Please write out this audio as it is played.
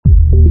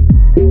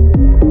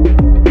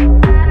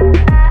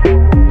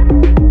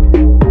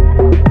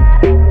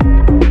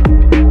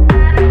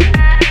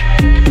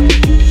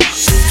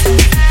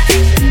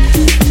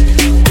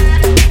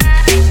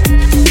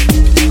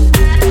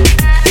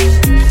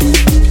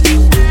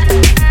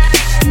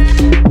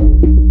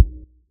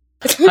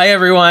Hi,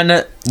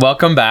 everyone.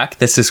 Welcome back.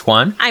 This is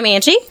Juan. I'm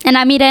Angie. And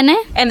I'm Irene.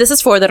 And this is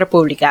For the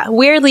República.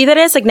 We're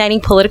Líderes,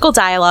 igniting political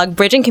dialogue,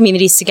 bridging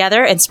communities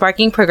together, and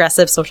sparking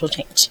progressive social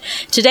change.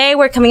 Today,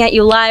 we're coming at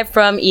you live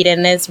from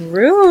Irene's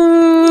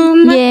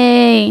room.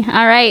 Yay.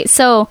 All right.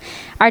 So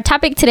our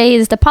topic today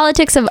is the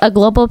politics of a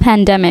global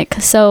pandemic.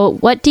 So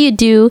what do you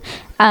do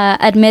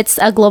amidst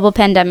a global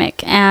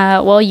pandemic?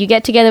 Well, you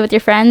get together with your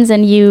friends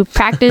and you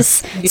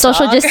practice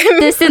social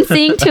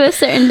distancing to a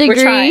certain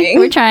degree.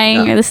 We're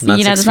trying. No, there's not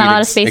a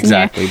lot of space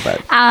exactly, in here.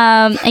 But.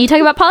 And you talk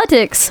about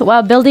politics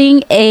while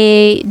building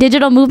a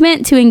digital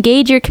movement to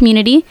engage your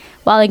community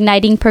while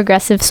igniting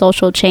progressive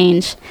social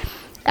change.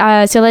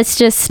 So let's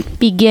just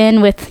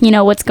begin with,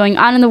 what's going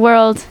on in the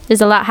world.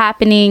 There's a lot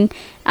happening.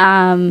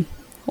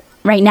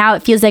 Right now,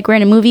 it feels like we're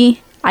in a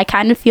movie. I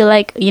kind of feel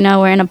like,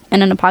 we're in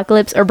an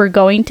apocalypse, or we're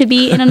going to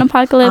be in an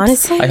apocalypse.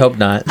 Honestly? I hope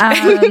not.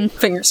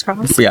 Fingers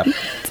crossed. Yeah.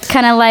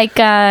 Kind of like,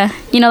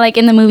 like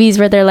in the movies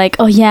where they're like,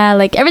 oh yeah,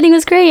 like everything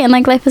was great and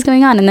like life was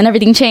going on, and then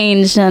everything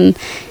changed, and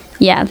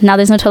yeah, now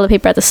there's no toilet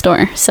paper at the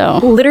store. So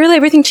literally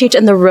everything changed,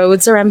 and the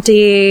roads are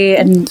empty,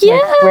 and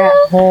we're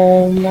at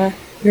home.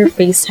 We're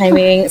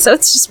FaceTiming, so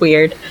it's just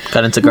weird.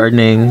 Got into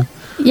gardening.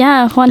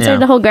 Yeah, Juan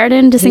started a whole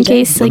garden just in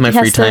case he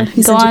has to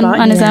go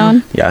on his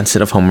own. Yeah,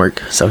 instead of homework.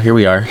 So here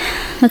we are.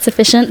 That's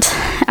efficient.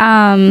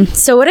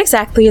 So what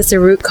exactly is the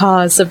root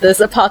cause of this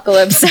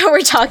apocalypse that we're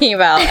talking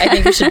about? I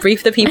think we should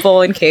brief the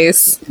people in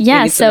case.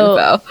 Yeah,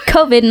 so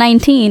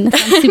COVID-19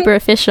 sounds super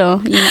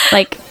official.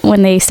 Like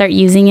when they start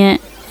using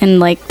it in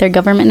like their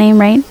government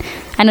name, right?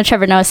 I know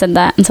Trevor Noah said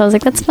that, and so I was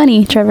like, that's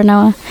funny, Trevor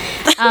Noah.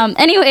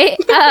 Anyway,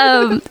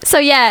 so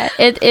yeah,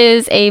 it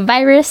is a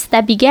virus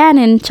that began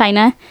in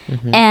China,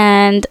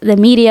 and the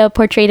media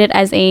portrayed it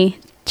as a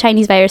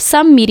Chinese virus.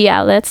 Some media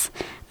outlets,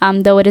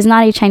 though it is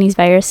not a Chinese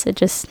virus, it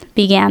just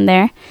began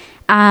there.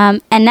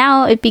 And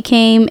now it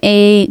became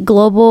a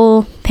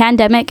global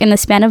pandemic in the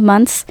span of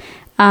months.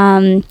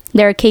 There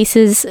are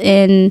cases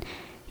in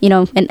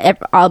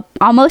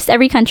almost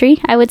every country,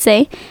 I would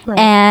say. Right.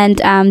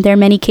 And there are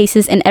many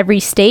cases in every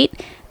state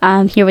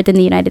here within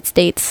the United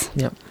States.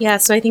 Yep. Yeah,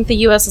 so I think the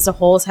U.S. as a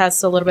whole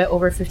has a little bit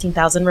over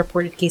 15,000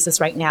 reported cases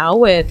right now,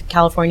 with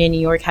California and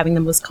New York having the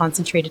most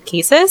concentrated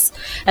cases.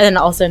 And then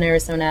also in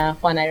Arizona,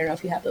 Juan, I don't know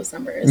if you have those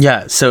numbers.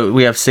 Yeah, so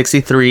we have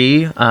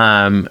 63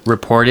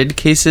 reported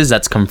cases.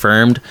 That's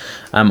confirmed.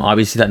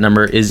 Obviously, that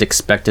number is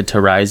expected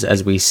to rise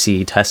as we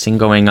see testing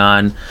going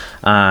on,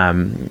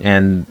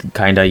 and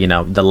kind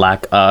of, the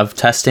lack of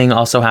testing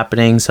also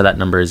happening. So that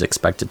number is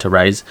expected to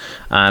rise.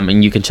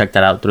 And you can check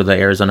that out through the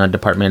Arizona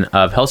Department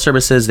of Health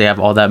Services. They have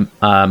all that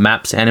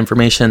maps and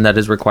information that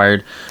is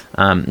required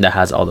that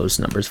has all those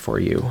numbers for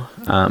you.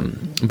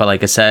 But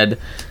like I said,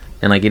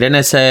 and like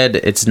Irene said,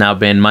 it's now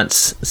been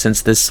months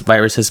since this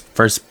virus has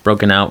first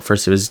broken out.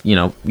 First, it was,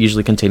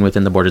 usually contained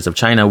within the borders of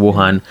China.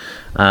 Wuhan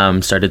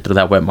started through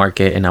that wet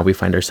market, and now we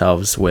find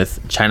ourselves with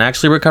China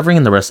actually recovering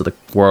and the rest of the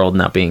world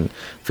not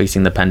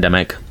facing the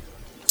pandemic.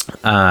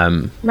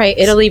 Right,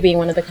 Italy being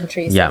one of the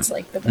countries. Yeah, that's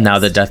like now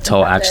the death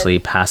toll actually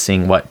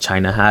passing what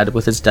China had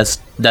with its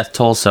death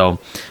toll. So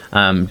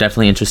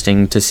definitely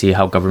interesting to see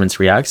how governments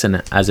react,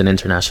 and as an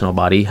international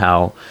body,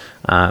 how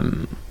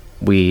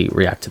we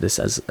react to this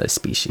as a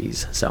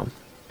species. So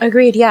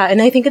agreed. Yeah.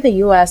 And I think in the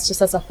U.S.,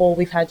 just as a whole,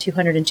 we've had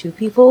 202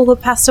 people who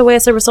have passed away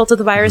as a result of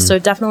the virus. So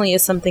it definitely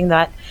is something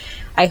that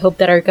I hope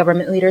that our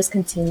government leaders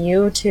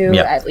continue to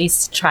at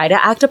least try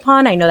to act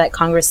upon. I know that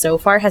Congress so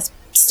far has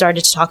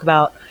started to talk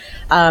about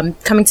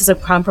coming to some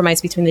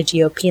compromise between the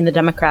GOP and the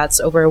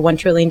Democrats over $1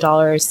 trillion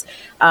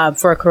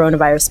for a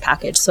coronavirus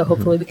package. So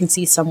hopefully we can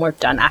see some work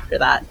done after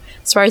that.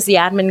 As far as the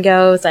admin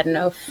goes, I don't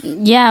know.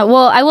 Yeah,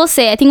 well, I will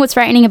say, I think what's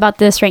frightening about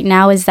this right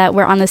now is that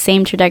we're on the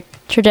same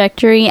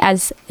trajectory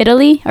as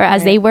Italy, or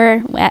as they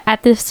were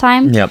at this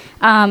time. Yep.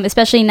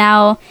 Especially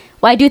now.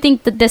 Well, I do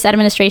think that this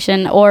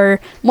administration,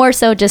 or more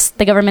so just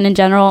the government in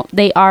general,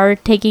 they are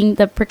taking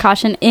the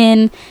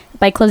precaution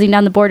by closing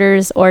down the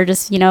borders, or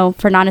just,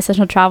 for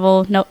non-essential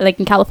travel. No, like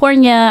in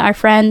California, our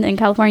friend in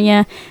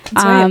California,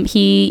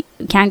 he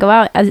can't go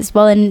out as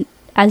well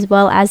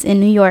as in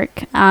New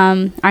York.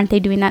 Aren't they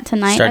doing that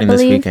tonight? Starting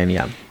this weekend,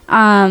 yeah.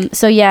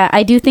 So yeah,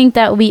 I do think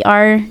that we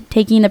are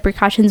taking the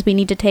precautions we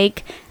need to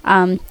take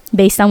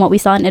based on what we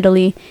saw in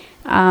Italy.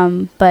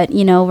 But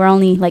we're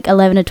only like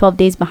 11 to 12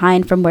 days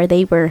behind from where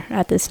they were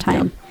at this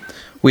time. Yeah.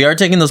 We are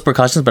taking those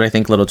precautions, but I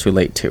think a little too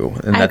late too.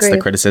 And that's the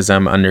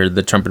criticism under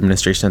the Trump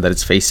administration that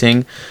it's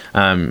facing.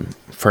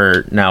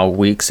 For now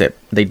weeks,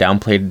 they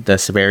downplayed the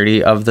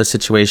severity of the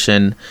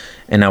situation,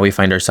 and now we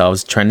find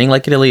ourselves trending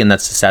like Italy. And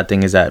that's the sad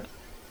thing, is that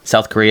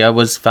South Korea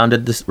was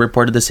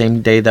reported the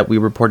same day that we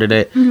reported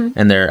it,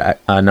 and their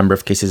number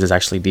of cases is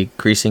actually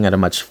decreasing at a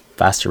much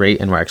faster rate,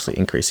 and we're actually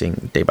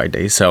increasing day by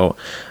day. So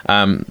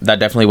that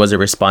definitely was a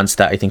response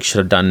that I think should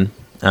have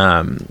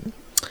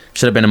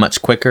been a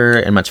much quicker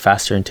and much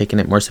faster, and taken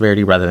it more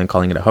severity rather than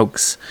calling it a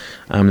hoax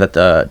that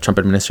the Trump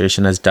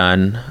administration has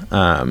done.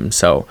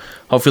 So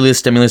hopefully the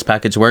stimulus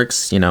package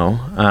works.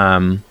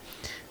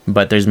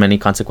 but there's many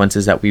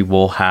consequences that we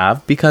will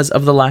have because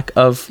of the lack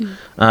of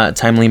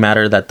timely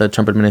matter that the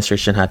Trump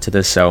administration had to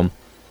this. So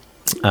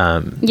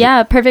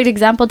a perfect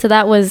example to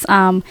that was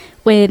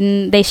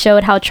when they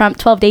showed how Trump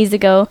 12 days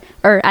ago,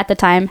 or at the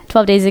time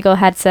 12 days ago,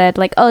 had said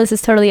like, oh, this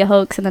is totally a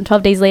hoax, and then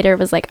 12 days later it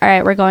was like, all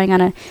right, we're going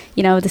on a,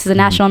 this is a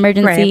national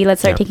emergency,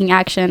 let's start taking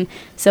action.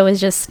 So it's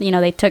just,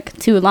 they took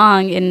too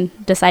long in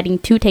deciding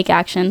to take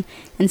action,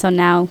 and so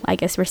now I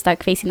guess we're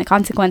stuck facing the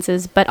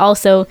consequences. But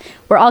also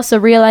we're also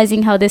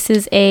realizing how this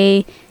is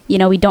a,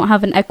 we don't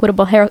have an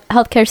equitable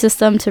healthcare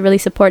system to really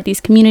support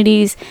these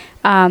communities,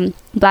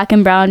 Black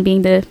and brown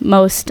being the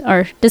most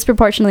or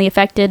disproportionately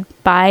affected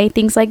by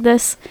things like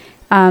this.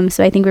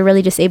 So I think we're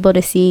really just able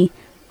to see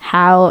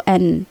how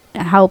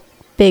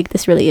big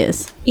this really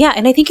is. Yeah,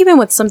 and I think even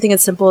with something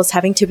as simple as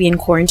having to be in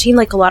quarantine,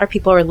 like a lot of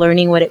people are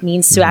learning what it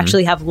means to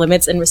actually have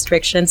limits and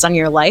restrictions on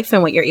your life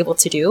and what you're able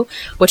to do,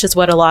 which is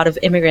what a lot of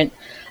immigrant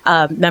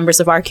members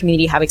of our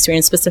community have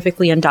experienced,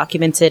 specifically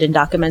undocumented and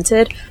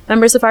documented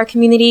members of our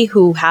community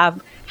who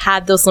have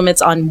had those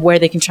limits on where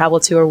they can travel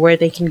to or where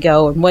they can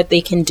go and what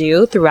they can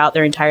do throughout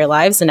their entire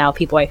lives. And now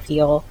people, I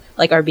feel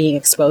like, are being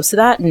exposed to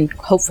that and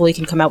hopefully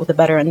can come out with a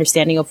better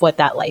understanding of what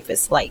that life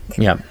is like.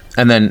 Yeah.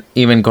 And then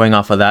even going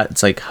off of that,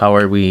 it's like, how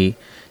are we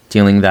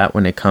dealing that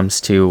when it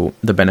comes to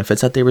the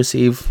benefits that they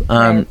receive?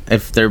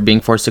 If they're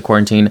being forced to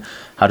quarantine,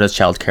 how does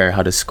childcare,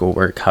 how does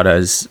schoolwork, how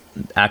does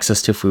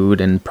access to food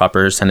and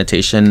proper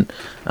sanitation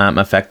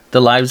affect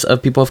the lives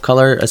of people of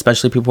color,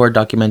 especially people who are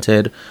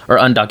documented or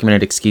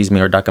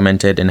undocumented, or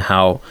documented, and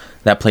how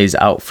that plays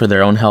out for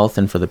their own health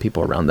and for the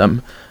people around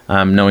them.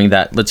 Knowing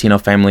that Latino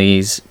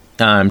families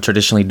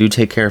traditionally do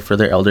take care for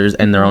their elders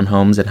in their own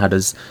homes, and how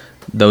does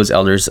those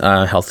elders'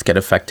 health get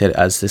affected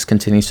as this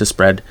continues to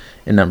spread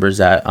in numbers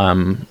that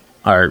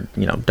are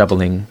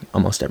doubling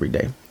almost every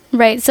day.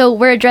 Right. So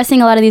we're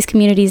addressing a lot of these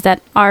communities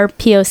that are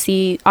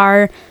POC,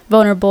 are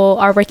vulnerable,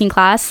 are working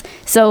class.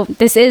 So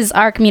this is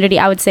our community,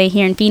 I would say,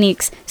 here in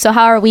Phoenix. So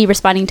how are we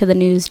responding to the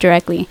news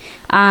directly?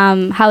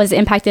 How is it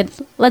impacted?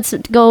 Let's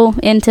go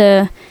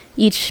into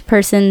each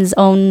person's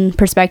own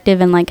perspective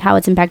and like how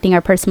it's impacting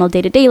our personal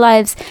day-to-day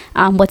lives,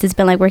 what it's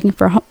been like working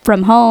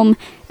from home,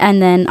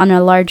 and then on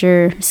a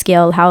larger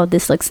scale, how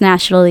this looks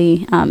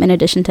nationally, in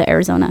addition to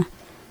Arizona.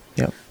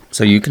 Yeah.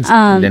 So you can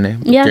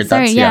your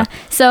thoughts? Yeah.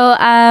 So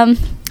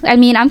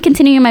I'm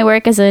continuing my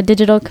work as a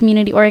digital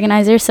community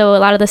organizer, so a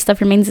lot of the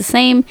stuff remains the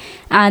same,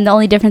 and the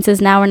only difference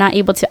is now we're not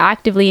able to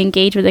actively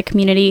engage with the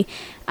community.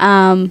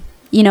 One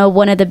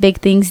of the big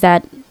things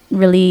that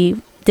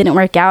really didn't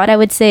work out, I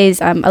would say, is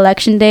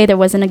election day. There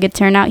wasn't a good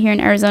turnout here in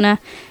Arizona.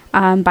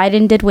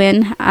 Biden did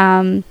win.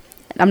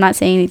 I'm not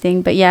saying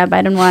anything, but yeah,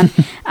 Biden won.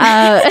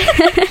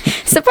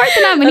 Support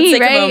the nominee,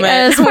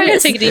 right?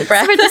 Take a deep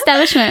breath. Support the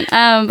establishment.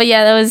 But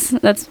yeah,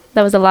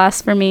 that was a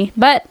loss for me.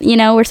 But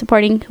we're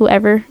supporting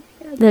whoever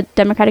the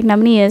Democratic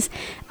nominee is.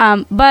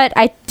 But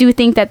I do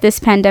think that this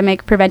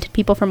pandemic prevented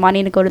people from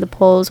wanting to go to the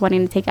polls,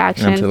 wanting to take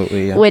action,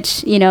 absolutely, yeah.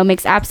 Which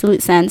makes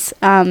absolute sense.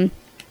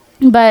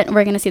 But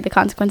we're going to see the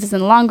consequences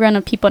in the long run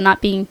of people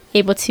not being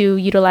able to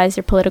utilize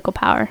their political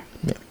power.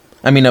 Yeah.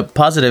 I mean, a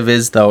positive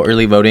is, though,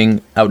 early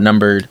voting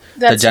outnumbered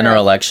the general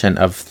election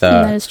of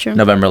the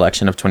November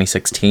election of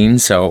 2016.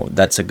 So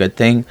that's a good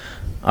thing.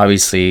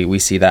 Obviously, we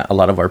see that a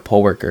lot of our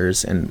poll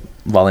workers and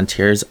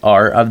volunteers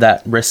are of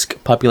that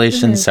risk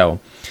population.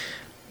 So,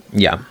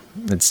 yeah,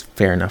 it's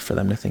fair enough for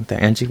them to think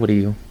that. Angie, what do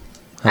you...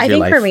 I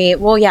think for me,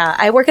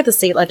 I work at the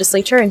state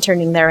legislature,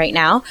 interning there right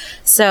now.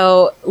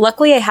 So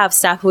luckily I have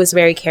staff who is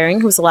very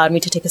caring, who's allowed me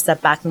to take a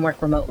step back and work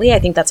remotely. I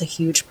think that's a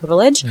huge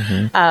privilege.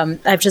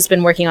 I've just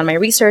been working on my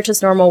research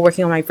as normal,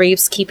 working on my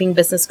briefs, keeping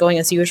business going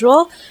as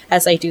usual,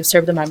 as I do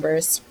serve the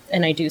members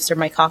and I do serve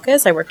my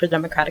caucus. I work for the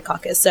Democratic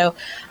caucus. So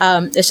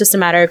it's just a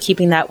matter of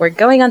keeping that work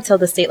going until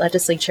the state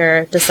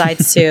legislature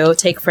decides to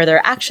take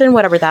further action,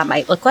 whatever that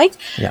might look like.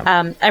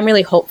 Yeah. I'm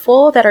really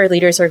hopeful that our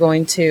leaders are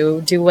going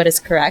to do what is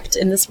correct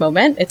in this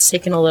moment. It's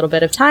taken a little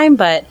bit of time,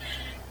 but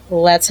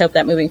let's hope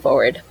that moving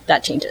forward,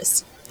 that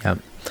changes. Yeah.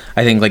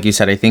 I think, like you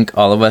said, I think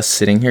all of us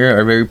sitting here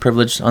are very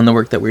privileged on the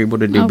work that we're able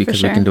to do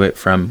because we can do it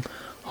from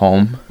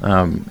home.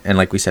 And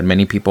like we said,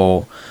 many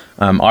people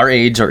our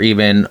age or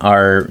even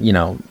our,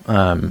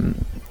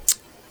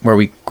 where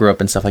we grew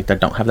up and stuff like that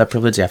don't have that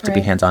privilege. They have to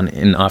be hands-on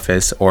in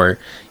office or,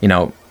 in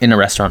a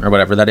restaurant or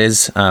whatever that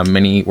is.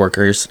 Many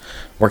workers,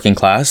 working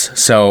class.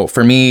 So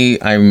for me,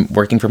 I'm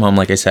working from home,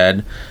 like I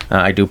said.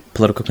 I do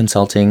political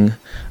consulting.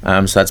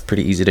 So that's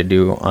pretty easy to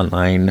do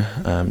online,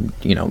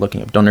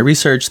 looking up donor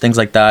research, things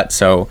like that.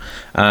 So,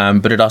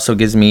 but it also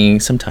gives me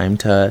some time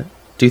to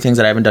do things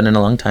that I haven't done in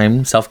a long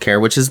time, self-care,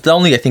 which is the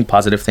only, I think,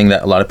 positive thing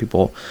that a lot of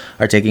people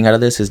are taking out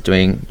of this is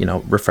doing,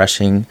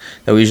 refreshing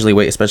that we usually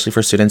wait, especially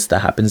for students, that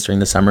happens during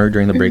the summer,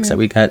 during the breaks that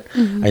we get.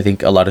 I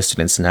think a lot of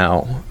students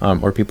now,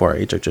 or people our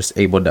age, are just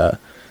able to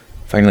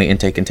finally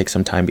intake and take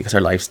some time because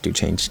our lives do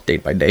change day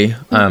by day.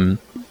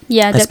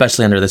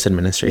 Especially under this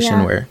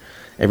administration where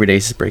every day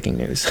is breaking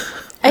news.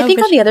 I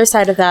think on the other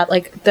side of that,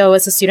 like, though,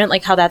 as a student,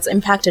 like how that's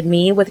impacted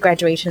me with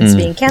graduations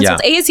being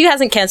canceled. Yeah. ASU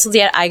hasn't canceled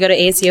yet. I go to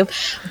ASU,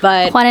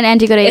 but Juan and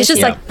Angie go to ASU. It's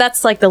just like,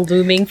 that's like the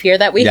looming fear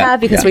that we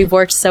have because we've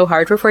worked so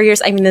hard for 4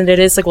 years. I mean, and it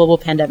is a global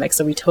pandemic,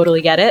 so we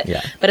totally get it.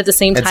 Yeah. But at the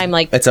same time,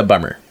 like, it's a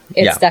bummer.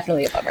 It's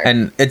definitely a bummer.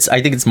 And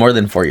I think it's more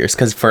than 4 years,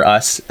 because for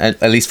us,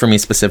 at least for me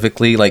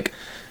specifically, like,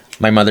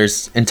 my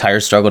mother's entire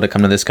struggle to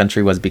come to this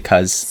country was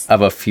because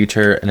of a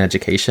future in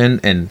education.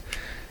 And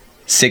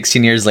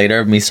 16 years later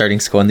of me starting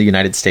school in the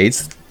United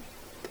States,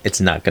 it's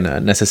not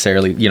gonna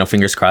necessarily,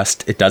 fingers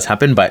crossed it does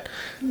happen, but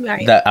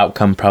the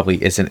outcome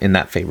probably isn't in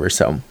that favor.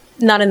 So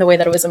not in the way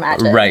that it was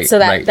imagined. Right. So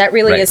that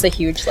really is a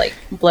huge like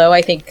blow,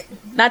 I think,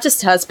 not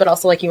just to us, but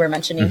also like you were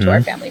mentioning to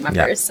our family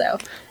members. So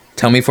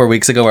tell me 4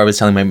 weeks ago where I was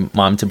telling my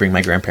mom to bring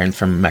my grandparents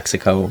from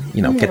Mexico,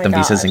 get them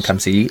visas and come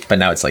see, but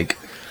now it's like,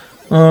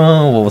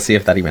 oh, well, we'll see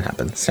if that even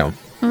happens. So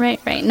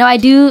Right. No, I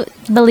do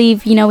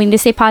believe, we need to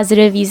stay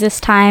positive, use this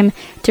time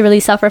to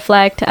really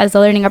self-reflect as a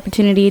learning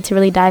opportunity to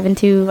really dive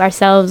into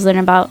ourselves, learn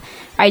about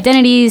our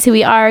identities, who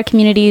we are,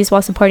 communities,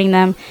 while supporting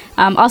them.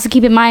 Also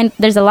keep in mind,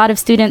 there's a lot of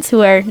students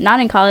who are not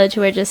in college,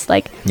 who are just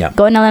like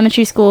going to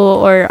elementary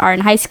school or are in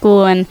high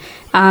school, and,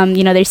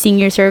 they're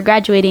seniors who are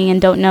graduating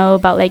and don't know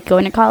about like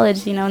going to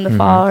college, in the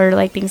fall or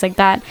like things like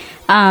that.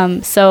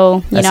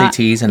 So,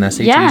 SATs and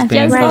SATs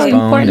being postponed.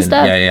 Important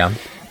stuff. Yeah.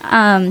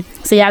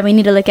 So we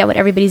need to look at what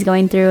everybody's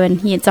going through,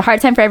 and it's a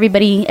hard time for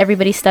everybody.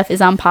 Everybody's stuff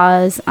is on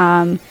pause.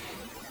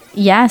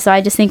 So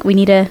I just think we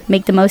need to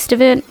make the most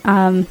of it,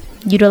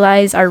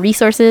 utilize our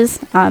resources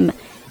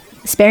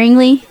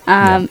sparingly.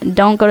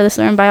 Don't go to the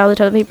store and buy all the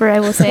toilet paper, I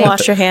will say.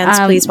 Wash your hands,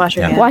 please wash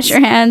your hands. Wash your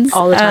hands.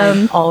 All the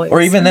time, always.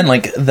 Or even then,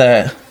 like,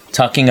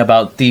 talking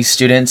about these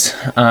students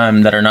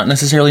that are not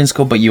necessarily in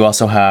school, but you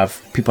also have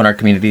people in our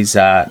communities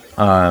that,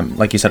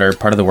 like you said, are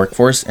part of the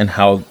workforce, and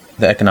how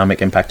the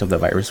economic impact of the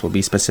virus will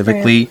be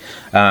specifically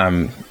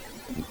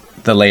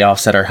the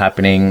layoffs that are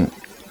happening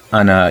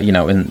on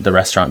in the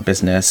restaurant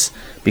business,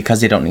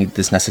 because they don't need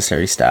this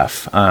necessary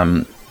staff,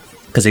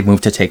 because they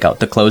moved to take out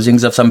the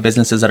closings of some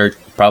businesses that are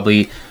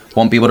probably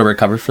won't be able to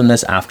recover from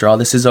this after all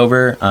this is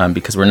over,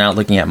 because we're now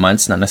looking at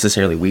months, not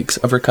necessarily weeks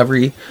of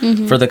recovery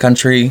for the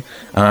country.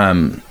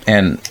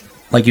 And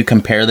like, you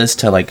compare this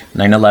to like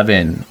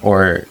 9/11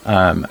 or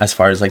as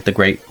far as like the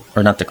Great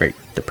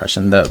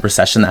Depression, the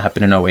recession that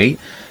happened in 2008,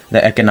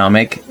 the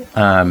economic,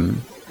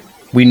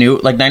 we knew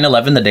like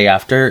 9/11, the day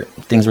after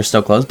things were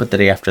still closed, but the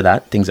day after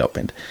that things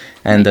opened,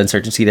 and the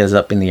uncertainty is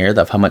up in the air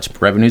of how much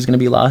revenue is going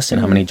to be lost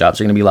and how many jobs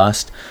are going to be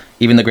lost.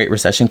 Even the Great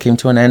Recession came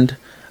to an end.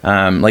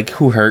 Like,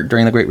 who hurt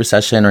during the Great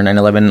Recession or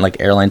 9/11, like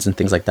airlines and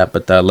things like that.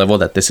 But the level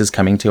that this is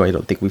coming to, I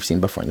don't think we've seen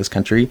before in this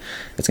country.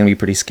 It's going to be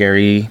pretty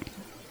scary.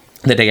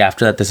 The day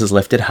after that this is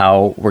lifted,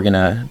 how we're going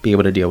to be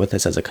able to deal with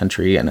this as a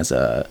country and as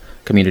a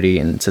community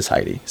and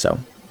society. So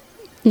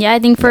I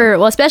think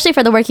especially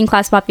for the working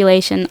class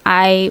population,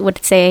 I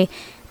would say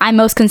I'm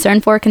most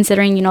concerned for,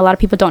 considering, a lot of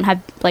people don't have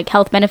like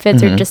health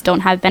benefits or just don't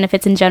have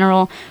benefits in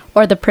general,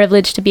 or the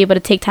privilege to be able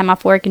to take time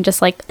off work and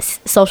just like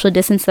social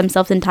distance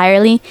themselves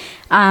entirely.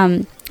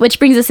 Which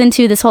brings us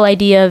into this whole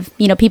idea of,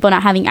 people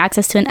not having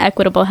access to an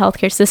equitable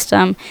healthcare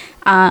system,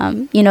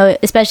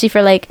 especially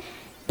for like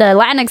the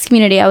Latinx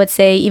community. I would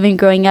say, even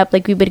growing up,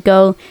 like, we would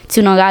go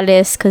to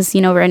Nogales, because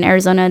we're in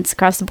Arizona, it's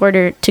across the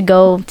border, to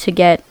go to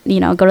get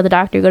go to the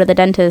doctor, go to the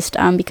dentist,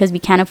 because we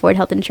can't afford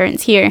health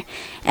insurance here.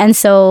 And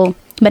so,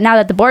 but now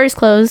that the border's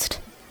closed,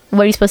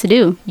 what are you supposed to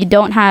do? You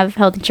don't have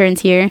health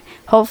insurance here.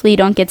 Hopefully you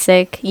don't get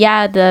sick.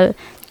 The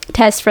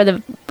test for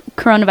the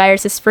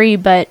coronavirus is free,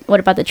 but what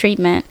about the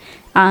treatment?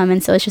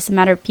 And so it's just a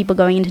matter of people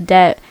going into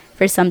debt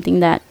for something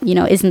that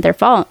isn't their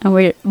fault, and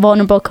where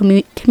vulnerable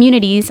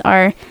communities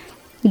are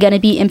going to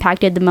be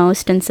impacted the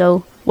most. And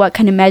so what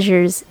kind of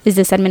measures is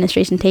this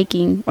administration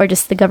taking, or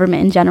just the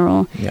government in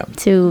general,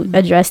 to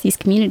address these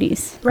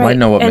communities? Right. Well, I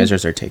know what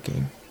measures they're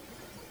taking.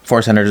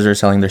 4 senators are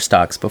selling their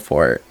stocks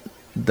before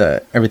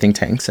everything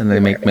tanks, and they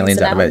make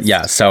millions out of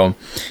it. So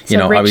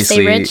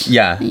obviously rich.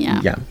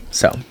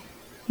 So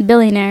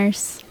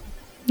billionaires.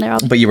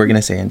 But you were going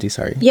to say, Angie,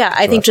 sorry.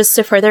 I think just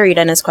to further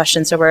Irena's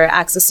question, so where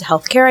access to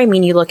healthcare, I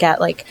mean, you look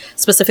at like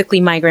specifically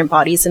migrant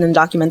bodies and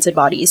undocumented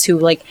bodies who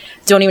like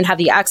don't even have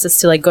the access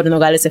to like go to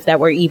Nogales if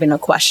that were even a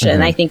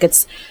question. I think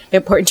it's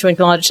important to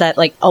acknowledge that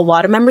like a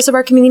lot of members of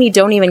our community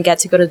don't even get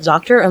to go to the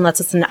doctor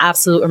unless it's an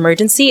absolute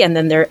emergency, and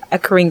then they're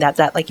occurring that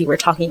like you were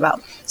talking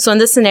about. So in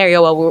this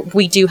scenario, while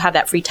we do have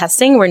that free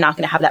testing, we're not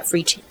going to have that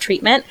free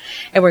treatment,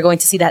 and we're going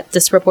to see that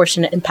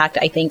disproportionate impact,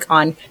 I think,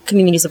 on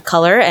communities of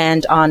color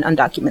and on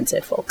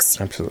undocumented folks.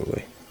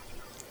 Absolutely.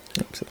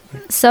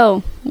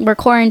 So we're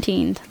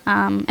quarantined.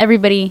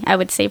 Everybody, I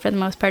would say, for the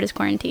most part, is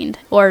quarantined,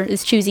 or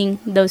is choosing,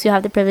 those who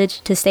have the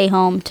privilege, to stay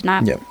home, to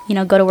not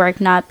go to work,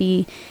 not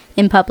be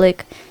in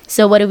public.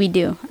 So what do?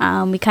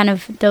 We kind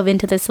of dove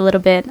into this a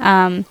little bit.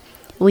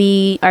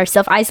 We are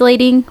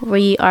self-isolating.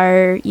 We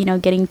are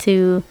getting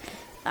to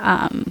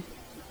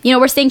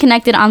we're staying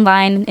connected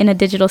online in a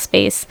digital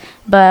space,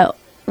 but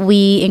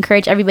we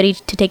encourage everybody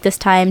to take this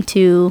time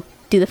to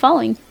do the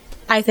following.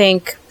 I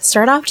think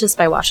start off just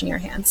by washing your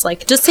hands.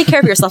 Like, just take care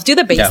of yourself. Do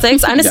the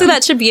basics. Honestly,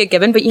 that should be a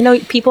given. But,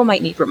 people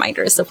might need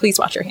reminders. So please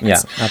wash your hands.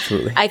 Yeah,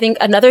 absolutely. I think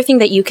another thing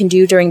that you can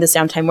do during this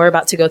downtime, we're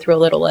about to go through a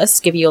little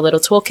list, give you a little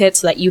toolkit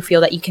so that you feel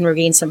that you can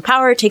regain some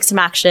power, take some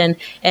action,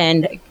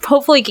 and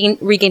hopefully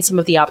regain some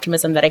of the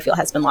optimism that I feel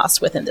has been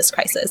lost within this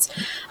crisis.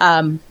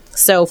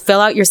 So fill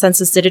out your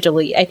census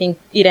digitally. I think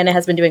Irene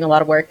has been doing a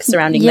lot of work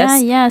surrounding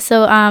this. Yeah.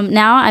 So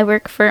now I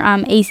work for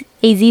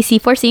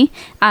AZC4C,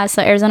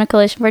 so Arizona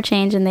Coalition for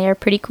Change, and they are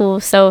pretty cool.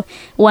 So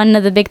one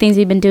of the big things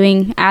we've been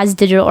doing as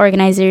digital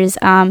organizers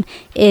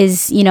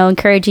is,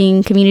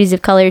 encouraging communities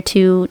of color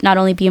to not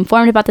only be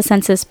informed about the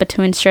census, but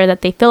to ensure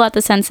that they fill out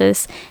the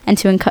census and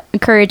to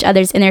encourage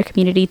others in their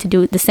community to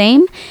do the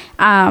same.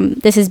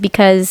 This is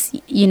because,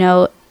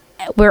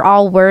 we're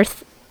all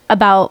worth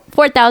about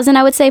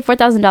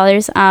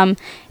 $4,000.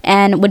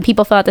 And when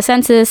people fill out the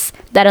census,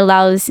 that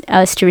allows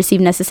us to receive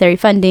necessary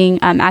funding,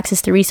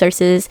 access to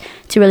resources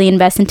to really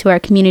invest into our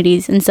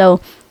communities. And so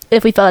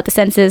if we fill out the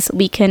census,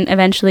 we can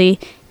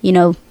eventually,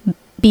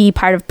 be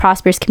part of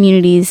prosperous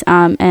communities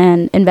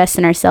and invest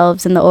in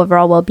ourselves and the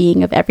overall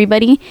well-being of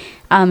everybody.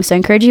 So I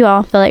encourage you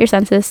all, fill out your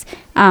census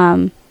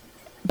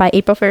by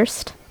April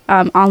 1st,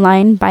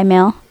 online, by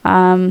mail,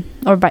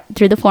 or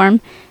through the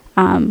form.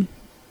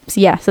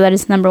 So that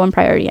is number one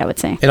priority, I would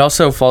say. It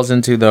also falls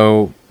into,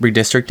 though,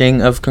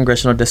 redistricting of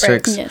congressional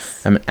districts. Right.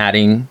 Yes.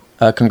 Adding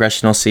a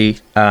congressional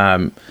seat.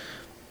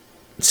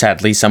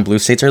 Sadly, some blue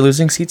states are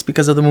losing seats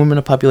because of the movement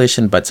of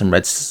population, but some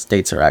red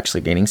states are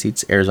actually gaining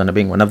seats, Arizona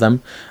being one of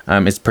them.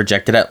 It's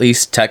projected at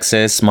least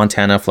Texas,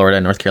 Montana, Florida,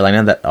 and North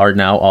Carolina that are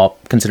now all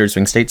considered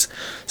swing states.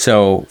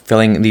 So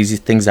filling these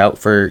things out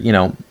for,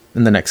 in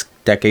the next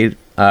decade,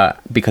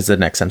 because the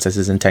next census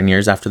is in 10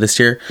 years after this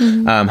year.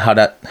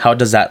 Mm-hmm. How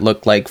does that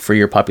look like for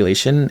your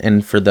population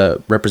and for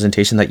the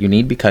representation that you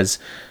need? Because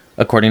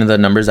according to the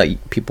numbers that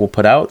people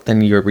put out,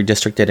 then you're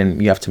redistricted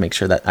and you have to make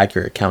sure that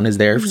accurate count is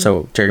there. Mm-hmm.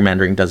 So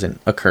gerrymandering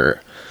doesn't occur,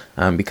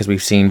 because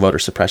we've seen voter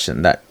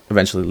suppression that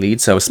eventually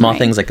leads. So small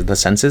things like the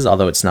census,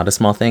 although it's not a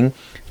small thing,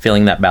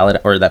 filling that ballot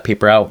or that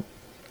paper out,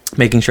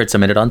 making sure it's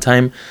submitted on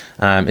time,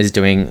 is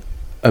doing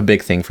a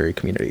big thing for your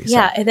community. So.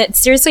 Yeah, and it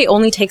seriously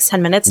only takes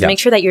 10 minutes to make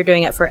sure that you're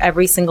doing it for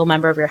every single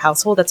member of your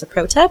household. That's a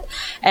pro tip.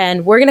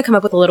 And we're going to come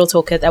up with a little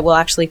toolkit that we'll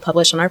actually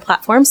publish on our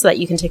platform so that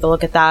you can take a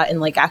look at that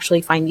and actually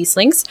find these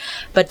links.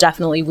 But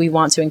definitely we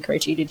want to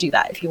encourage you to do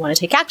that if you want to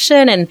take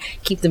action and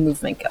keep the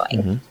movement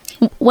going. Mm-hmm.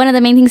 One of the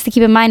main things to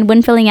keep in mind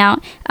when filling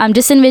out,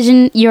 just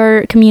envision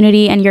your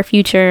community and your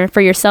future for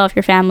yourself,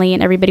 your family,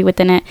 and everybody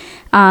within it,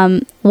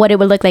 what it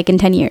would look like in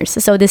 10 years.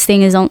 So this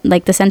thing is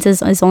the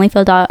census is only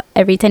filled out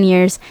every 10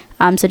 years.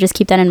 So just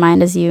keep that in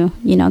mind as you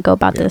go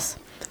about this.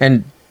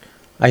 And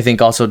I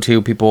think also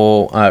too,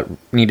 people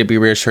need to be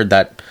reassured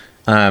that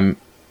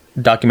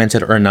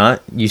documented or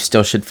not, you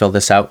still should fill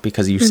this out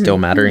because you still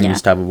matter and you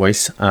still have a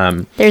voice.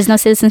 There's no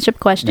citizenship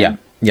question.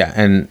 Yeah.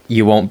 And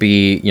you won't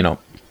be,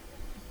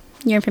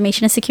 your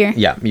information is secure.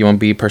 Yeah, you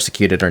won't be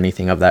persecuted or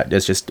anything of that.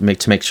 It's just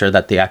to make sure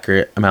that the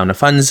accurate amount of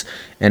funds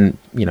and,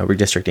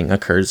 redistricting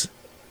occurs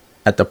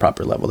at the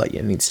proper level that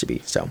it needs to be.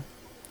 So,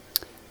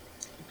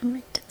 all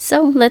right.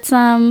 So let's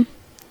on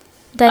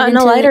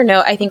a lighter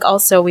note, I think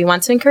also we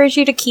want to encourage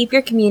you to keep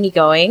your community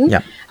going.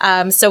 Yeah.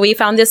 So we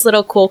found this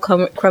little cool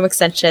Chrome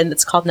extension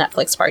that's called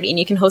Netflix Party, and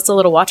you can host a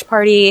little watch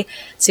party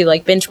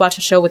to binge watch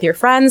a show with your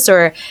friends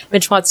or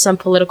binge watch some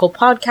political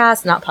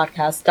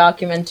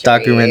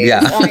documentary.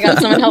 Yeah. Oh my God,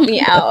 someone help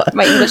me out.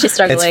 My English is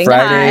struggling. It's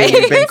Friday.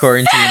 We've been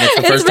quarantined. It's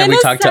the first time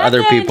we talk to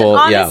other people.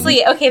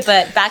 Honestly, okay,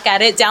 but back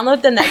at it.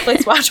 Download the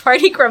Netflix Watch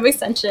Party Chrome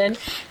extension.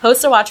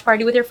 Host a watch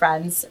party with your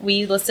friends.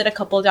 We listed a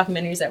couple of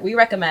documentaries that we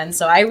recommend.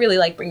 So I really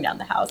like Bring Down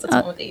the House. That's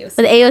one with AOC.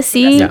 With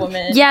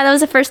AOC? Yeah, that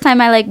was the first time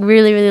I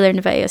really, really learned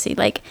about AOC.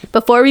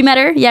 Before we met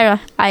her,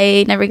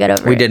 I never got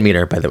over it. We did meet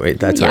her, by the way.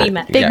 That's right.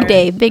 Big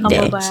day.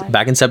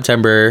 Back in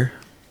September.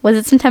 Was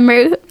it September?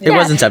 It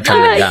was in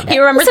September, yeah. He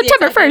remembers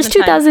September 1st,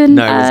 2019.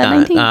 No,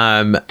 it was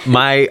not.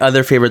 My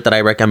other favorite that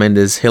I recommend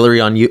is Hillary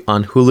on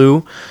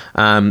Hulu.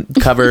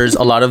 Covers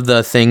a lot of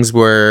the things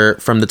were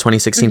from the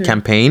 2016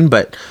 campaign,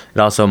 but it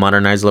also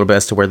modernized a little bit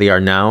as to where they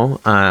are now.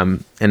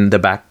 And the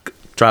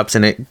backdrops,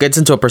 and it gets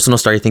into a personal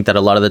story, I think, that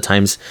a lot of the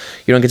times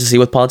you don't get to see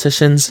with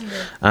politicians,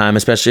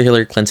 especially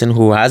Hillary Clinton,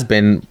 who has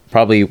been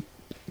probably,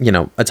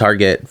 a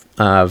target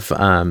of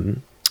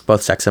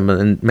both sexism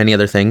and many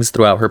other things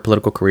throughout her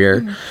political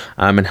career,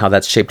 and how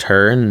that's shaped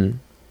her and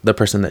the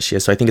person that she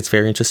is. So I think it's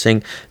very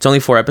interesting. It's only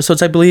 4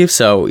 episodes, I believe,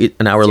 so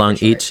an hour long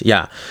each.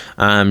 Yeah.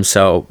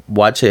 So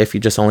watch it. If you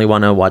just only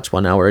want to watch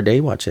 1 hour a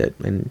day, watch it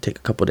and take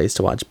a couple days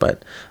to watch,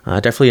 but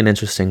definitely an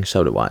interesting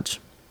show to watch.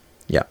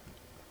 Yeah.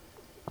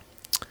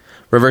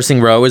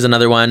 Reversing Roe is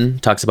another one.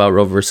 Talks about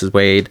Roe versus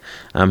Wade.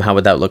 How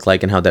would that look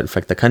like and how that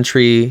affect the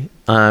country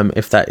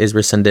if that is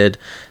rescinded.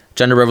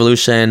 Gender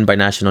Revolution by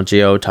National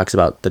Geo talks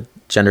about the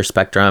gender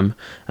spectrum.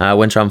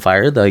 Winter on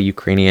Fire, the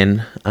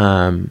Ukrainian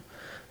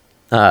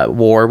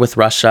war with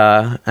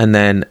Russia. And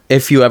then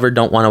if you ever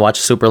don't want to watch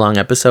super long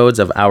episodes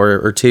of hour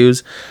or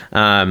twos,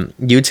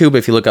 YouTube,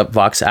 if you look up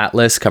Vox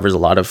Atlas, covers a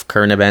lot of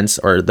current events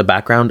or the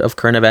background of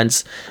current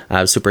events.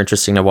 Super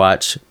interesting to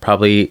watch.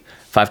 Probably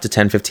 5 to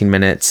 10, 15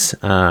 minutes.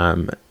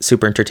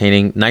 Super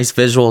entertaining. Nice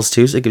visuals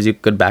too, so it gives you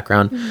good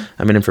background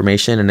and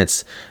information. And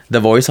the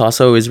voice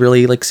also is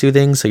really like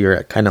soothing, so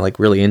you're kind of like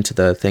really into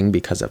the thing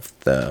because of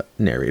the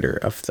narrator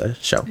of the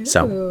show. Ooh.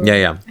 So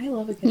yeah. I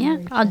love it. Yeah,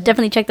 I'll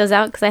definitely check those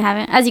out because I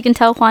haven't. As you can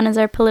tell, Juan is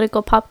our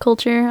political pop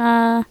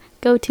culture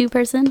go-to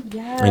person.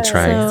 Yes. I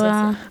try.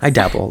 So, I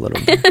dabble a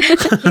little bit.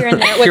 Here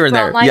and there. With Here and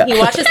there, Frontline, yeah. he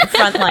watches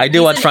Frontline. I do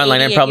He's watch an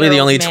Frontline. I'm probably the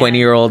only 88-year-old man.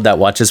 20-year-old that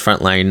watches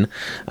Frontline.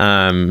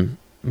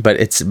 But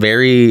it's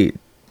very,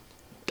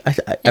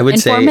 I would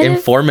say,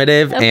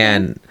 informative Okay.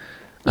 and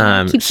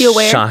keeps you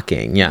aware.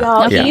 shocking. Yeah.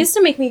 Y'all, yeah. he used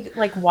to make me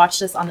like watch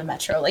this on the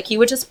metro. Like he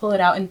would just pull it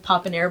out and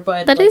pop an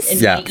earbud That like, is in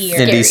my Yeah.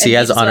 ear. In DC, and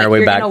as he's on our way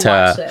 "You're back gonna to-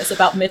 watch this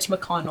about Mitch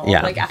McConnell.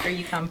 Yeah. Like after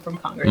you come from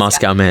Congress.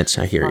 Moscow Yeah. Mitch,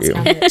 I hear you.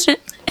 Moscow Mitch.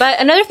 But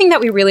another thing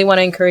that we really want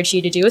to encourage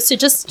you to do is to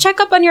just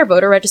check up on your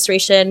voter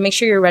registration. Make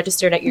sure you're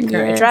registered at your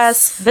current Yes.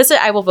 address. Visit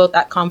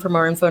iwillvote.com for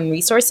more info and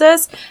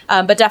resources.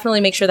 But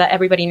definitely make sure that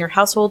everybody in your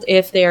household,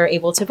 if they're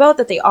able to vote,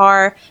 that they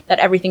are, that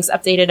everything's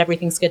updated,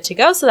 everything's good to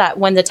go, so that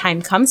when the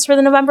time comes for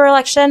the November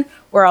election,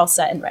 we're all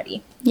set and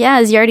ready. Yeah,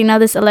 as you already know,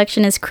 this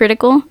election is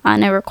critical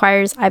and it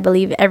requires, I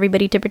believe,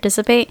 everybody to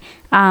participate.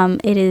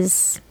 It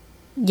is,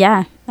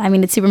 yeah, I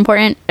mean, it's super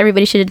important.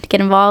 Everybody should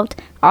get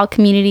involved, all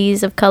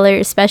communities of color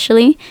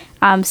especially.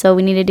 So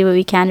we need to do what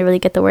we can to really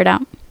get the word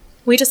out.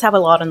 We just have a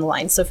lot on the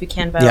line, so if you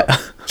can vote, Yeah.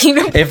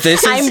 If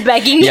this is, I'm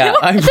begging yeah, you.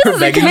 I'm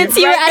begging you. Convince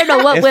you, I don't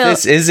know what If will.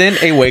 this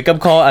isn't a wake up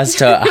call as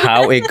to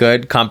how a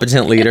good,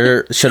 competent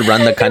leader should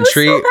run the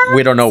country,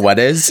 we don't know what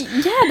is. Yeah,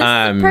 this is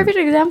a perfect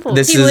example.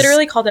 this He is-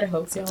 literally called it a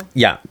hoax, y'all.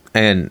 Yeah,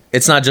 and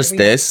it's not just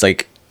this.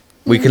 Like,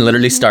 we can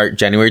literally start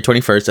January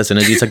 21st as soon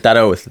as you took that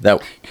oath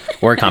that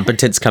where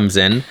competence comes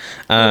in.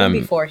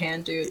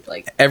 Beforehand, dude.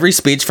 Like, Every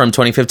speech from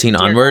 2015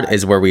 onward God.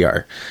 is where we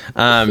are.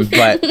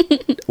 But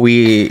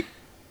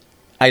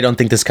I don't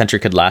think this country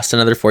could last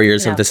another 4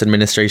 years No. of this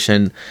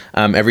administration.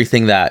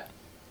 Everything that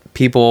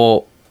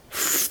people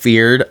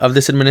feared of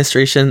this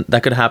administration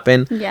that could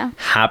happen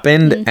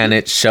happened, and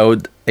it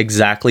showed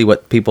exactly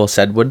what people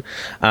said would.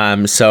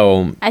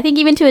 So I think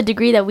even to a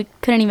degree that we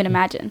couldn't even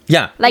imagine.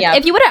 yeah, Like, Yeah.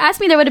 if you would have asked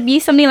me there would be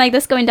something like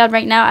this going down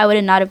right now, I would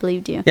have not have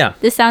believed you. Yeah.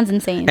 This sounds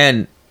insane.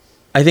 and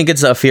I think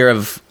it's a fear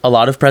of a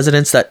lot of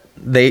presidents that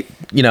they,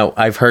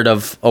 I've heard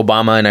of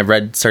Obama and I've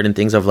read certain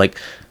things of like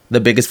the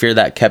biggest fear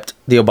that kept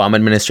the Obama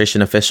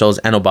administration officials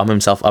and Obama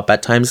himself up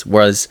at times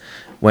was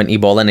when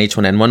Ebola and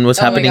H1N1 was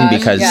Oh my happening, gosh,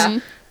 because yeah.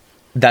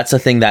 that's a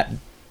thing that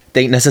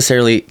they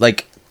necessarily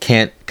like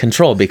can't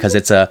control because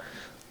it's a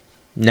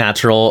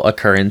natural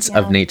occurrence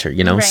of nature,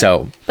 Right.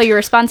 So but your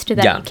response to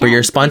that, yeah, you but your can.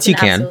 response You you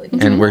can can, absolutely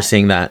do and we're that.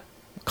 seeing that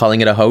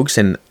calling it a hoax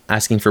and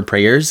asking for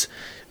prayers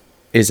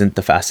isn't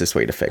the fastest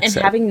way to fix and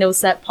it. having no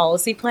set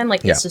policy plan,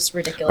 like, Yeah. it's just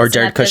ridiculous. Or And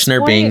Jared at this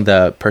Kushner being point,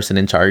 the person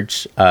in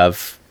charge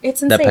of it's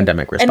the insane.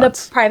 pandemic And the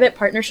response. private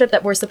partnership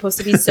that we're supposed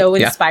to be so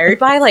Yeah. inspired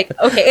by, like,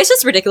 okay, it's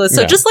just ridiculous.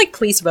 So Yeah. just, like,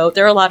 please vote.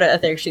 There are a lot of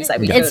other issues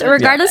that we Yeah. could It's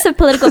regardless of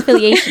political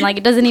affiliation. Like,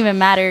 it doesn't even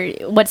matter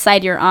what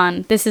side you're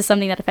on. This is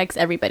something that affects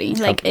everybody.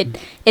 Like,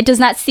 it does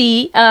not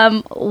see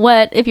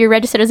what if you're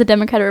registered as a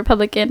Democrat or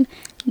Republican,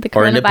 the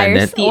Or coronavirus,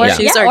 independent. or, Yeah.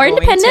 Issues are or going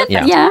to independent.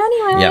 affect Yeah.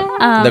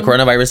 Yeah. The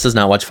coronavirus does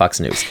not watch Fox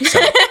News. So.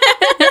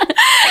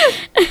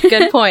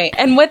 Good point.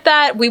 And with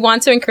that, we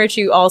want to encourage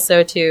you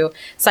also to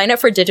sign up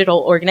for digital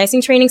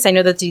organizing trainings. I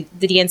know that the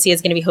DNC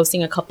is going to be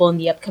hosting a couple in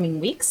the upcoming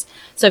weeks.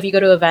 So if you go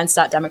to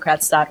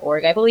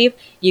events.democrats.org, I believe,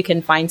 you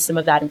can find some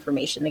of that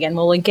information. Again,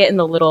 we'll link it in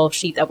the little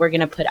sheet that we're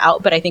going to put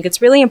out. But I think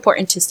it's really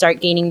important to start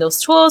gaining those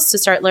tools, to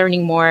start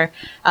learning more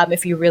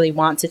if you really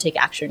want to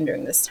take action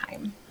during this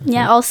time.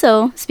 Yeah.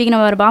 Also, speaking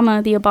about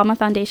Obama, the Obama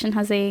Foundation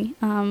has a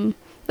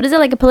what is it,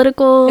 like a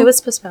political? It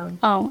was postponed.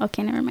 Oh,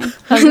 okay, never mind.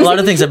 A lot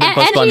of things have been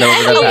postponed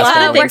over the Angela past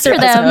couple works weeks.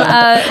 for them.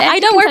 I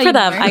don't work for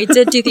them. More. I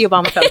did do the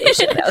Obama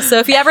Foundation, though. So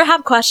if you ever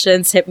have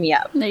questions, hit me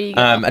up. There you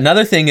go.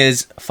 Another thing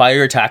is file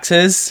your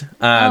taxes.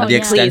 The yeah. Please file your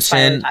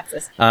extension,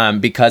 taxes.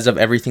 because of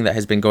everything that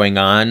has been going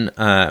on,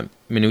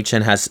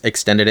 Mnuchin has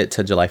extended it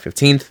to July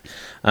 15th.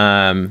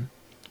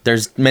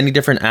 There's many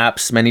different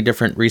apps, many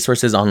different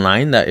resources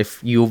online that if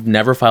you've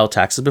never filed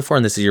taxes before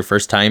and this is your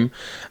first time,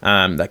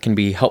 that can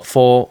be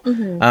helpful,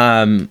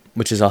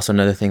 which is also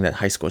another thing that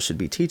high school should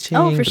be teaching.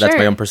 Oh, for but That's my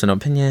sure. own personal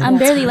opinion. I'm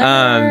barely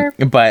like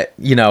But,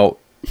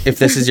 if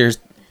this is your,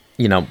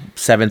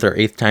 7th or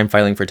 8th time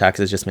filing for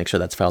taxes, just make sure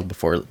that's filed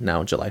before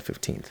now, July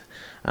 15th,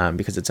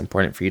 because it's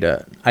important for you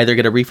to either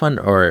get a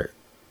refund or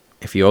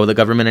if you owe the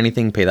government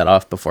anything, pay that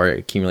off before it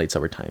accumulates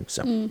over time.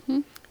 So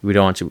we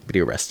don't want you to be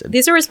arrested.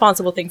 These are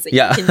responsible things that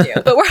you can do.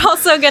 But we're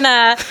also going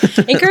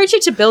to encourage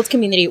you to build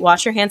community,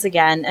 wash your hands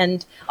again,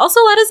 and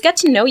also let us get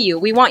to know you.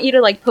 We want you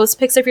to like post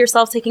pics of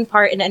yourself taking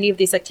part in any of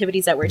these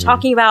activities that we're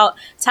talking about.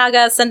 Tag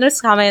us, send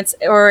us comments,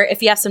 or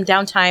if you have some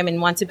downtime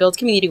and want to build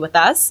community with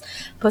us,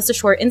 post a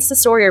short Insta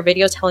story or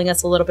video telling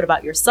us a little bit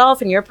about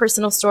yourself and your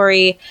personal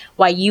story,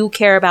 why you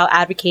care about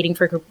advocating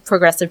for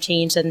progressive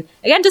change. And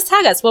again, just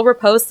tag us. We'll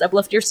repost,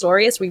 uplift your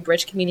story as we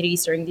bridge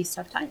communities during these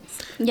tough times.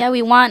 Yeah,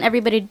 we want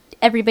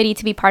everybody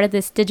to be part of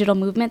this digital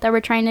movement that we're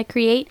trying to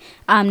create,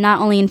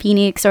 not only in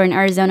Phoenix or in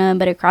Arizona,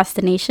 but across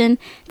the nation.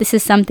 This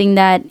is something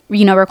that,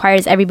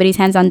 requires everybody's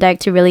hands on deck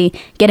to really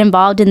get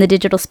involved in the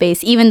digital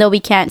space. Even though we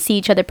can't see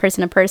each other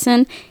person to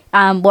person,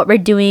 what we're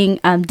doing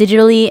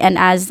digitally and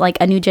as like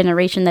a new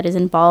generation that is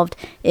involved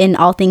in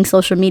all things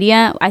social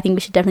media, I think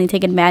we should definitely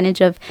take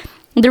advantage of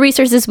the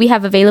resources we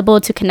have available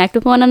to connect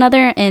with one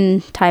another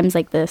in times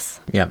like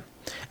this. Yeah.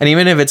 And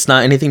even if it's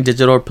not anything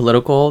digital or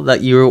political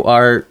that you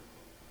are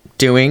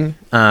doing,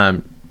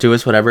 do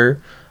us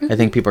whatever. I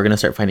think people are going to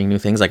start finding new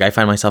things. Like I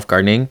find myself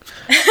gardening,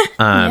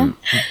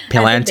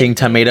 planting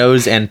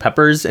tomatoes and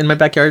peppers in my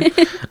backyard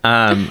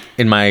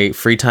in my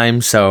free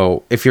time.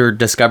 So if you're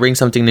discovering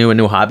something new, a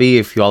new hobby,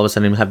 if you all of a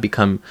sudden have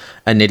become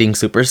a knitting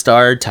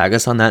superstar, tag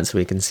us on that so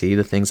we can see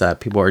the things that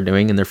people are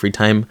doing in their free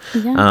time.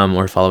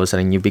 Or if all of a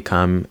sudden you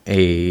become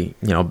a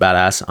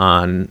badass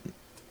on,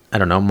 I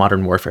don't know,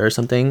 Modern Warfare or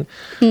something.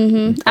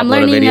 I'm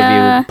learning a video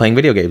of you playing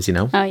video games,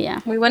 Oh, yeah.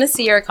 We want to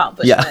see your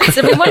accomplishments.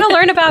 And we want to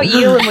learn about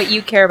you and what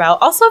you care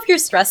about. Also, if you're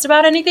stressed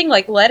about anything,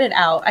 like, let it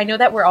out. I know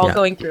that we're all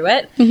going through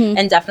it.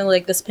 And definitely,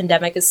 like, this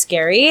pandemic is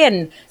scary.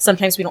 And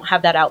sometimes we don't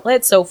have that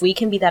outlet. So if we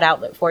can be that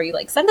outlet for you,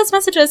 like, send us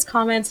messages,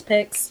 comments,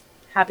 pics.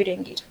 Happy to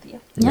engage with you.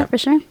 Yeah, for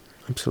sure.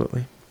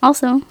 Absolutely.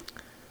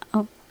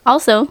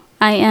 Also,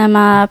 I am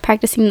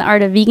practicing the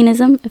art of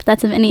veganism, if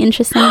that's of any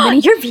interest to anybody.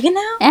 You're vegan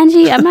now?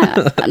 Angie, I'm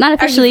not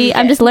officially.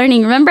 I'm just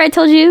learning. Remember I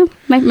told you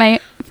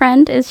my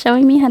friend is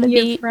showing me how to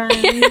be. Friend.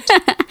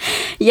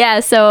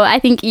 Yeah, so I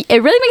think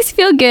it really makes you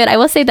feel good. I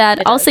will say that.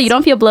 It also, does. you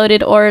don't feel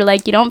bloated or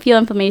like you don't feel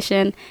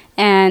inflammation.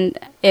 And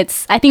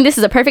I think this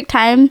is a perfect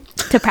time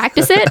to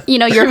practice it.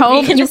 You're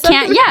home.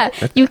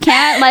 You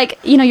can't like,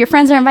 your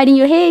friends are inviting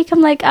you, hey,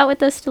 come like out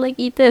with us to like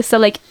eat this. So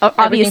like,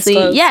 obviously,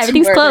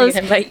 everything's closed.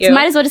 So you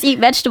might as well just eat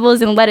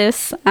vegetables and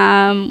lettuce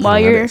while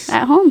you're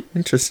at home.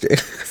 Interesting.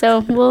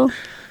 So we'll...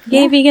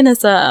 Yay,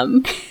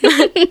 veganism.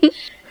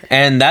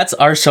 And that's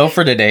our show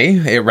for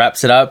today. It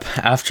wraps it up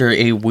after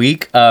a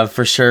week of,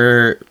 for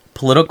sure,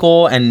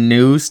 political and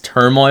news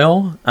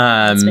turmoil.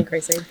 It's been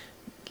crazy.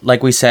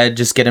 Like we said,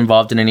 just get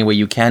involved in any way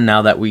you can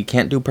now that we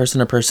can't do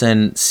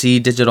person-to-person. See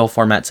digital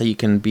formats that you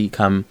can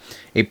become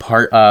a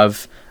part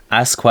of.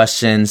 Ask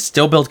questions.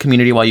 Still build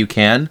community while you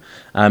can.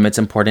 It's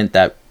important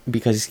that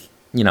because,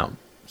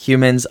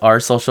 humans are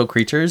social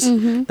creatures,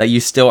 that you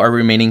still are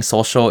remaining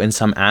social in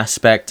some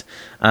aspect.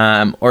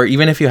 Or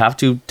even if you have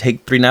to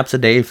take 3 naps a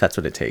day, if that's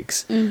what it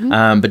takes.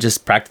 But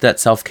just practice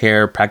that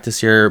self-care,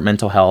 practice your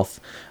mental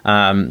health,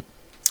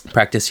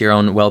 practice your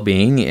own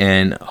well-being,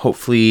 and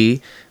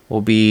hopefully we'll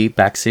be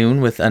back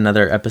soon with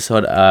another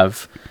episode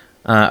of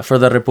For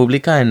the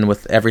República and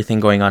with everything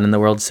going on in the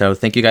world. So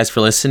thank you guys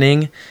for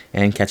listening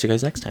and catch you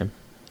guys next time.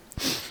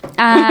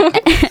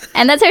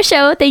 And that's our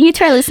show. Thank you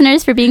to our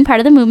listeners for being part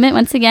of the movement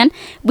once again.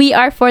 We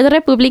are For the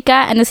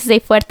República, and this is a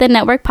Fuerte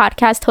Network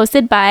podcast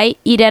hosted by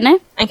Irene,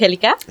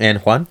 Angelica, and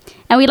Juan.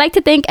 And we'd like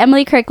to thank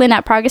Emily Kirkland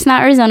at Progress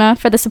Now, Arizona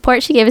for the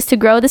support she gave us to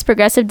grow this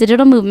progressive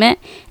digital movement,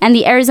 and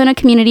the Arizona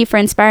community for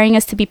inspiring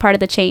us to be part of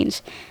the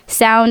change.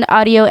 Sound,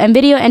 audio, and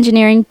video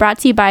engineering brought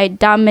to you by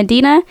Dom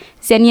Medina,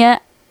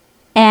 Xenia,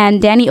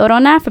 and Danny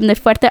Orona from the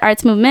Fuerte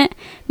Arts Movement.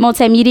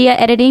 Multimedia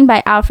editing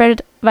by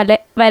Alfred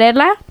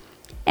Varela.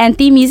 And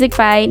theme music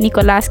by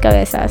Nicolas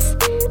Cabezas.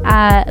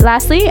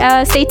 Lastly,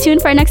 stay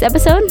tuned for our next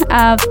episode.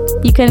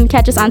 You can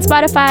catch us on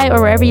Spotify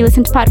or wherever you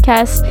listen to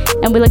podcasts.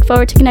 And we look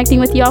forward to connecting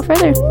with you all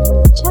further.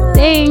 ciao.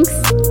 Thanks.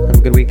 Have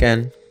a good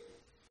weekend.